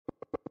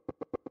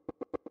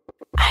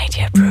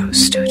Pro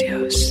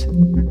Studios.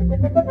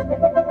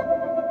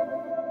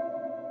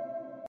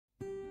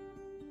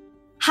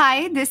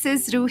 Hi, this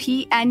is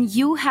Ruhi, and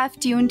you have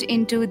tuned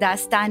into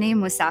Dastane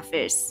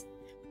Musafirs.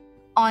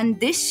 On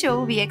this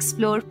show, we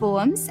explore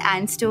poems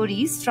and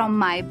stories from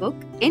my book,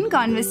 In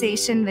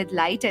Conversation with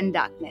Light and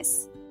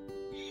Darkness.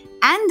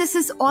 And this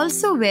is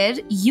also where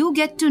you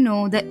get to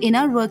know the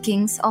inner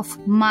workings of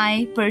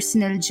my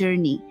personal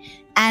journey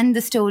and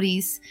the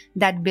stories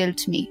that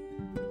built me.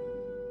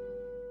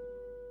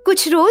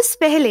 कुछ रोज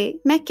पहले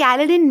मैं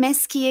Caroline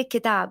mess की एक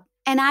किताब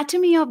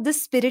anatomy of the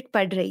spirit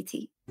पढ़ रही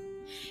थी.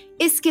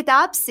 इस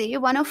किताब से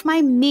one of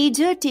my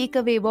major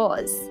takeaway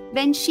was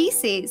when she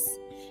says,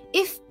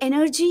 if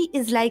energy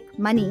is like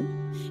money,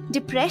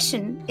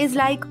 depression is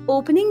like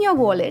opening your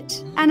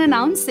wallet and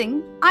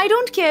announcing, I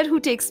don't care who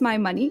takes my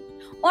money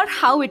or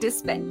how it is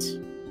spent.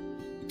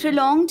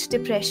 Prolonged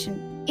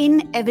depression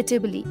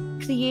inevitably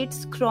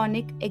creates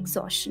chronic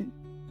exhaustion.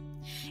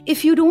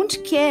 If you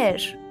don't care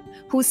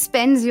who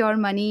spends your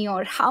money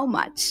or how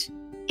much,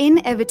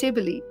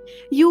 inevitably,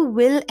 you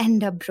will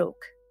end up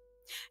broke.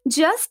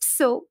 Just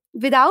so,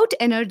 without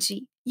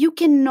energy, you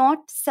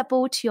cannot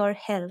support your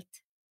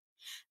health.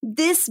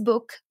 This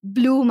book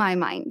blew my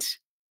mind.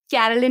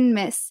 Carolyn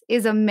Mess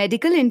is a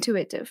medical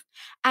intuitive,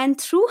 and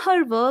through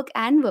her work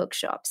and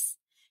workshops,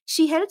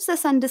 she helps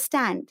us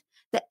understand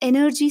the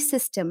energy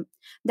system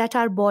that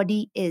our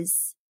body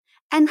is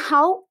and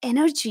how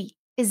energy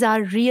is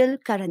our real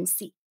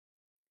currency.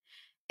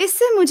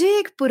 इससे मुझे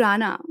एक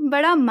पुराना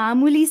बड़ा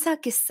मामूली सा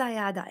किस्सा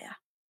याद आया.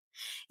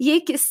 ये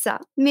किस्सा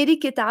मेरी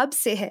किताब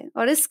से है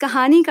और इस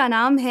कहानी का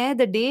नाम है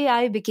The Day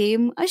I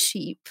Became a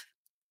Sheep.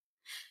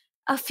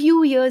 A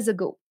few years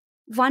ago,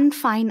 one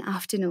fine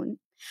afternoon,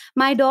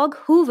 my dog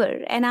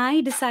Hoover and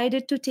I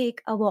decided to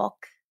take a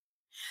walk.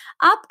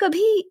 आप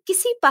कभी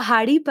किसी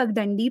पहाड़ी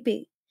पगडंडी पे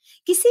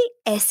किसी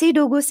ऐसे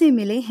डोगो से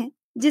मिले हैं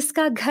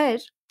जिसका घर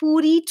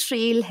पूरी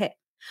ट्रेल है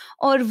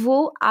और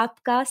वो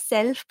आपका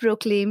सेल्फ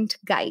प्रोक्लेम्ड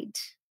गाइड,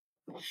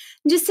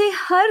 जिसे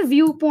हर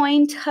व्यू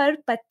पॉइंट, हर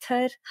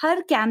पत्थर,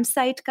 हर कैंप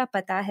साइट का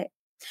पता है,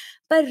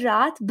 पर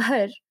रात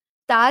भर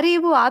तारे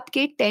वो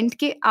आपके टेंट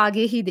के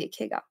आगे ही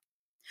देखेगा.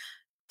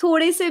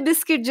 थोड़े से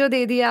बिस्किट जो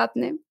दे दिए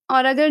आपने,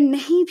 और अगर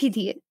नहीं भी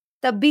दिए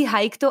तब भी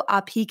हाइक तो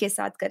आप ही के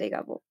साथ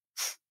करेगा वो.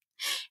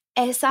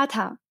 ऐसा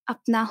था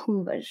अपना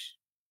हूवर.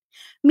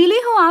 मिले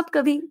हो आप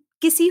कभी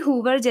किसी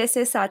हूवर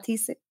जैसे साथी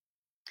से?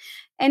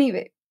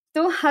 एनीवे,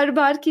 तो हर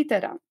बार की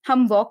तरह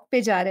हम वॉक पे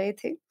जा रहे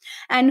थे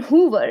and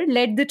Hoover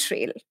lead the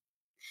trail.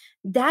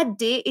 That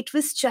day it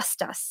was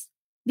just us.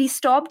 We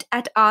stopped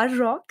at our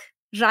rock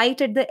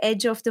right at the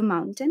edge of the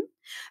mountain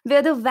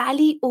where the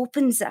valley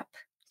opens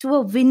up to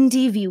a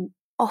windy view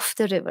of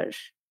the river.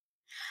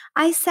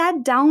 I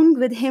sat down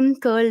with him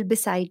curled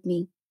beside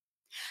me.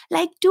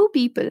 Like two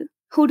people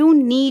who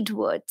don't need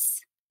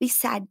words, we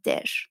sat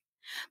there,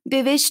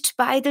 bewitched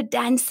by the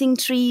dancing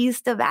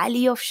trees, the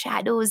valley of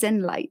shadows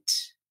and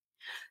light.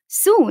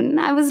 Soon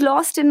I was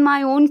lost in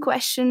my own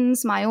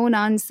questions, my own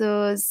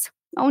answers,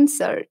 own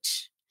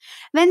search,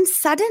 when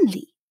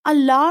suddenly a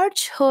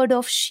large herd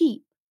of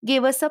sheep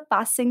gave us a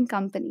passing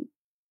company.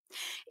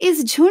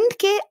 इस झुंड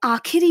के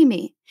आखिरी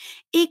में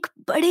एक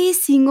बड़े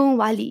सींगों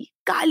वाली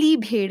काली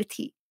भेड़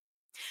थी.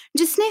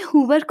 जिसने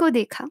हूवर को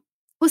देखा,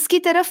 उसकी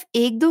तरफ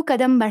एक दो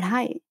कदम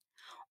बढ़ाए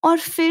और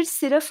फिर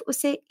सिर्फ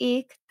उसे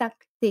एक तक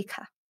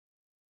देखा.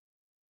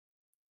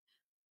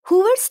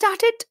 Hoover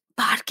started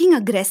barking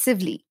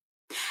aggressively,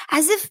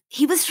 as if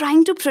he was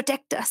trying to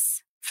protect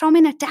us from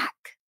an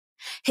attack.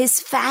 His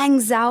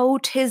fangs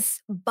out,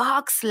 his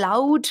barks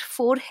loud,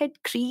 forehead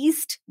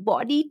creased,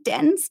 body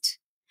tensed.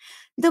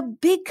 The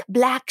big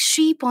black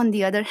sheep, on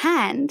the other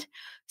hand,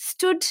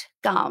 stood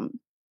calm.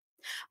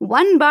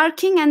 One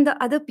barking and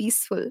the other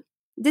peaceful.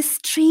 This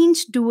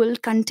strange duel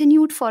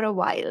continued for a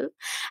while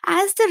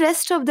as the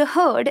rest of the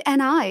herd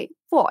and I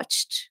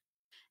watched.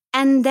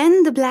 And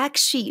then the black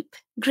sheep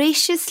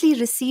graciously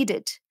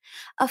receded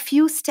a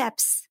few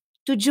steps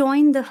to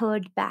join the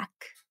herd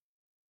back.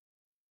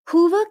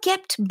 Hoover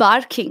kept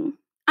barking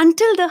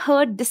until the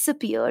herd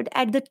disappeared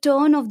at the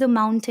turn of the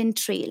mountain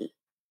trail.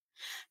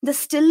 The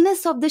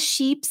stillness of the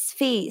sheep's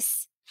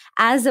face,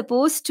 as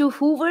opposed to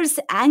Hoover's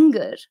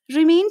anger,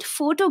 remained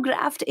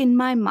photographed in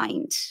my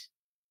mind.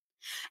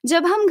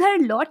 जब हम घर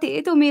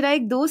लौटे तो मेरा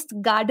एक दोस्त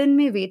garden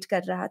में wait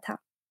कर रहा था.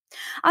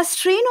 A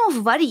strain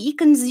of worry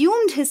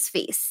consumed his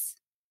face.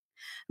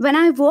 When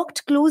I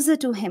walked closer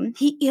to him,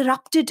 he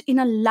erupted in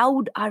a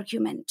loud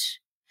argument.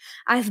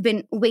 I've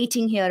been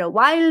waiting here a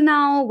while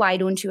now. Why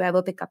don't you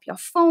ever pick up your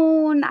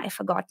phone? I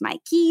forgot my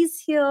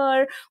keys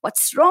here.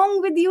 What's wrong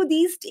with you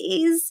these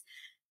days?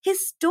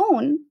 His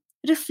tone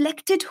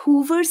reflected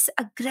Hoover's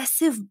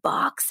aggressive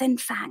barks and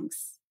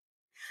fangs.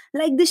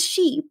 Like the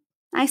sheep,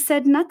 I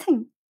said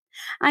nothing.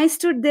 I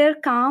stood there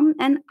calm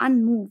and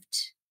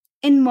unmoved.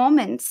 In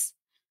moments,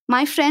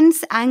 my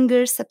friend's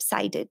anger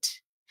subsided.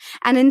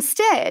 And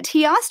instead,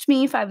 he asked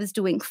me if I was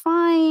doing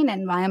fine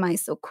and why am I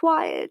so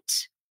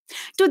quiet.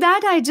 To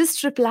that, I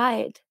just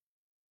replied,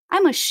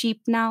 I'm a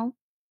sheep now.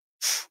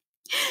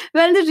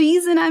 Well, the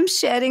reason I'm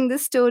sharing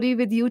this story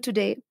with you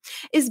today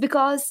is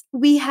because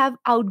we have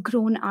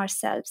outgrown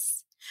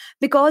ourselves,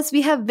 because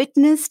we have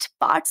witnessed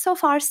parts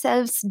of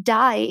ourselves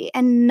die,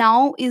 and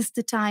now is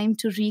the time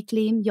to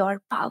reclaim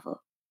your power.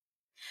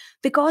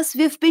 Because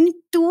we've been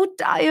too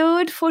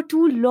tired for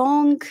too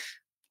long,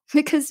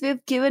 because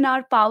we've given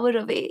our power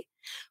away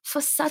for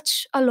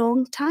such a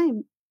long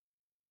time.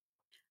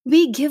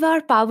 We give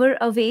our power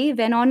away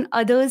when on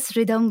others'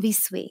 rhythm we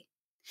sway.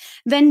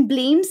 When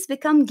blames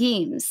become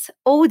games,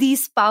 oh,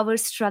 these power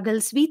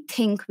struggles we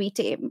think we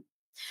tame.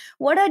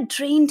 What a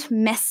drained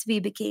mess we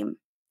became.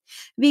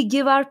 We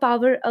give our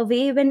power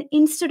away when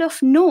instead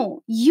of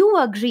no, you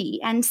agree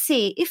and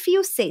say, if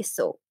you say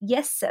so,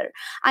 yes, sir.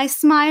 I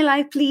smile,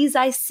 I please,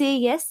 I say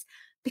yes,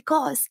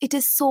 because it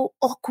is so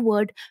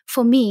awkward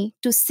for me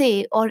to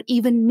say or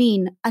even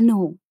mean a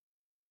no.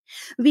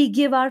 We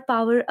give our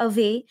power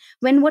away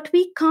when what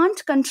we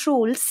can't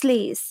control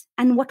slays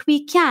and what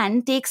we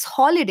can takes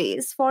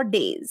holidays for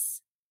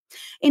days.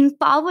 In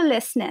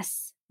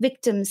powerlessness,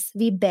 victims,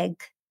 we beg,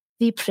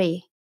 we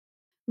pray.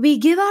 We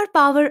give our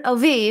power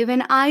away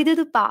when either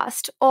the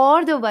past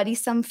or the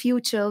worrisome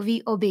future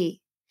we obey.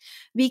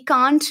 We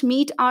can't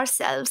meet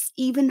ourselves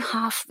even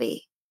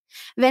halfway.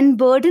 When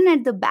burden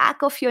at the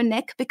back of your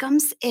neck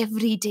becomes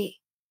every day.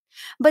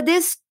 But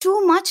there's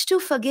too much to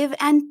forgive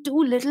and too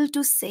little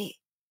to say.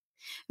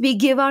 We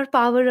give our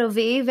power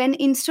away when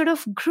instead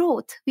of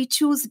growth, we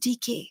choose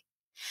decay.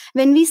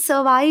 When we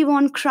survive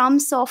on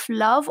crumbs of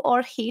love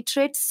or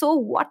hatred, so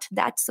what?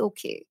 That's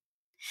okay.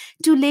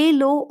 To lay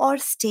low or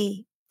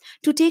stay,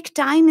 to take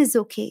time is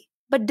okay,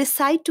 but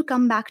decide to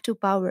come back to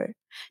power,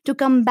 to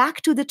come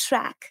back to the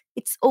track.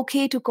 It's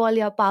okay to call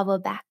your power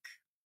back.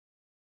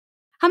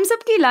 हम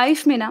सबकी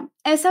life में ना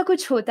ऐसा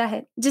कुछ होता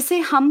है जिसे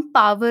हम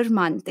पावर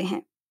मानते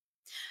हैं.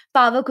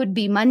 Power could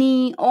be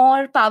money,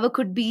 or power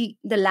could be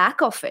the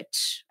lack of it.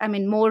 I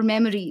mean, more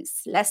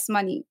memories, less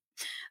money.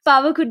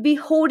 Power could be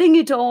holding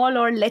it all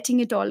or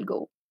letting it all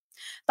go.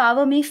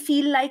 Power may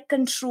feel like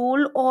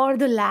control or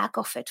the lack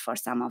of it for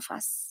some of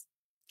us.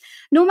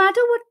 No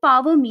matter what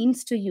power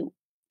means to you,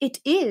 it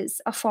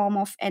is a form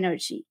of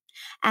energy.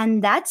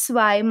 And that's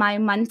why my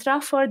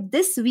mantra for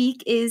this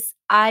week is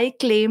I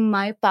claim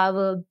my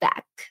power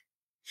back.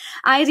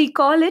 I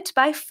recall it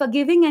by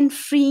forgiving and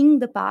freeing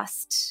the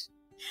past.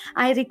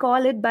 I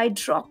recall it by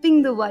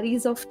dropping the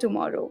worries of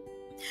tomorrow.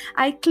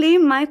 I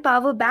claim my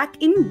power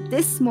back in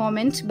this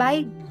moment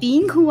by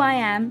being who I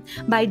am,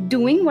 by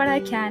doing what I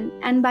can,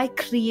 and by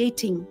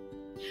creating,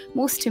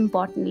 most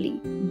importantly,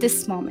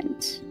 this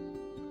moment.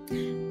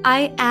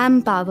 I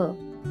am power.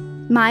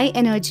 My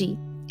energy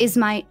is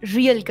my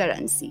real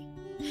currency.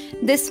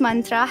 This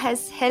mantra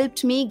has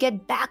helped me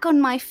get back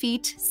on my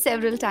feet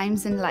several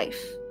times in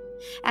life,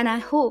 and I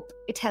hope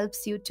it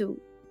helps you too.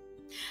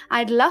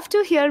 I'd love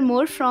to hear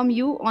more from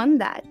you on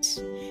that.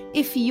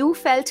 If you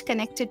felt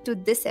connected to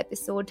this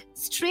episode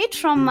straight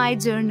from my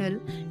journal,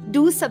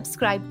 do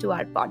subscribe to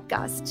our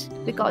podcast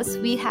because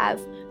we have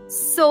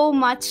so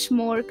much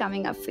more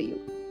coming up for you.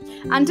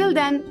 Until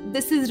then,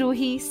 this is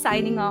Ruhi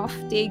signing off.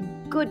 Take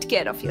good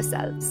care of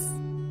yourselves.